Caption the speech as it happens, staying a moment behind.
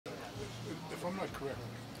not correct,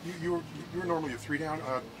 you were normally a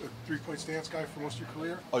three-point stance guy for most of your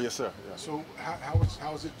career. Oh yes, sir. Yeah. So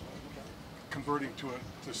how is it converting to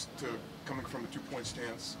coming from a 2-point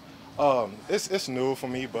stance? It's new for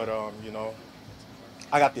me, but you know,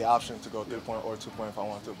 I got the option to go 3-point or 2-point if I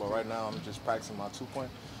want to. But right now, I'm just practicing my 2-point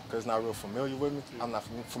because it's not real familiar with me. I'm not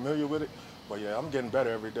familiar with it, but yeah, I'm getting better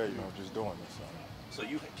every day. You know, just doing it. So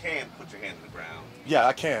you can put your hand in the ground. Yeah,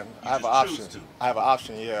 I can. You I have just an option. choose to. I have an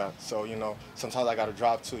option. Yeah. So you know, sometimes I got to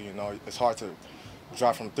drop too. You know, it's hard to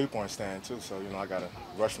drop from 3-point stand too. So you know, I got to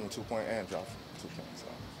rush from the 2-point and drop from 2-point. So.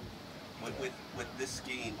 With this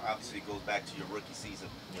scheme, obviously it goes back to your rookie season.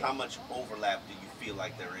 Yeah. How much overlap do you feel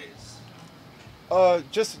like there is?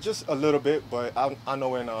 Just a little bit, but I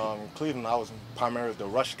know in Cleveland I was primarily the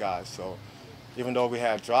rush guy. So even though we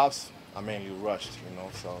had drops, I mainly rushed. You know,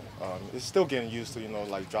 so it's still getting used to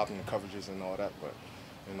like dropping the coverages and all that. But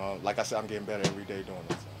you know, like I said, I'm getting better every day doing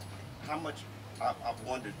it. So. How much? I've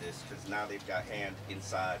wondered this because now they've got hand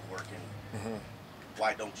inside working. Mm-hmm.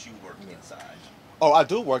 Why don't you work inside? Oh, I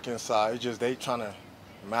do work inside. It's just they trying to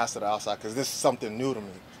master the outside because this is something new to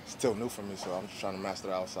me. It's still new for me, so I'm just trying to master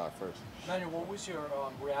the outside first. Emmanuel, what was your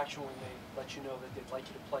reaction when they let you know that they'd like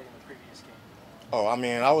you to play in the previous game? Oh, I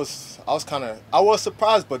mean, I was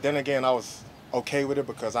surprised, but then again, I was okay with it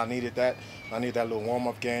because I needed that. I needed that little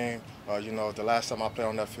warm-up game. You know, the last time I played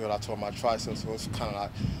on that field, I tore my triceps, so it's kind of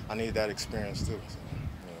like I needed that experience too. So,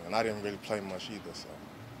 and I didn't really play much either. So.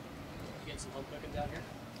 You getting some home cooking down here?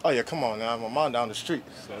 Oh yeah, come on now. My mom down the street,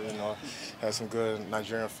 so you know, had some good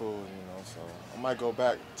Nigerian food, so I might go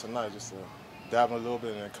back tonight just to dabble a little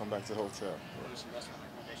bit and then come back to the hotel. What are some restaurant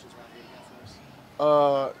recommendations around here you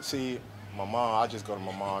got for us? See, my mom, I just go to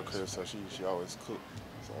my mom's crib, so she always cook.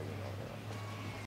 So,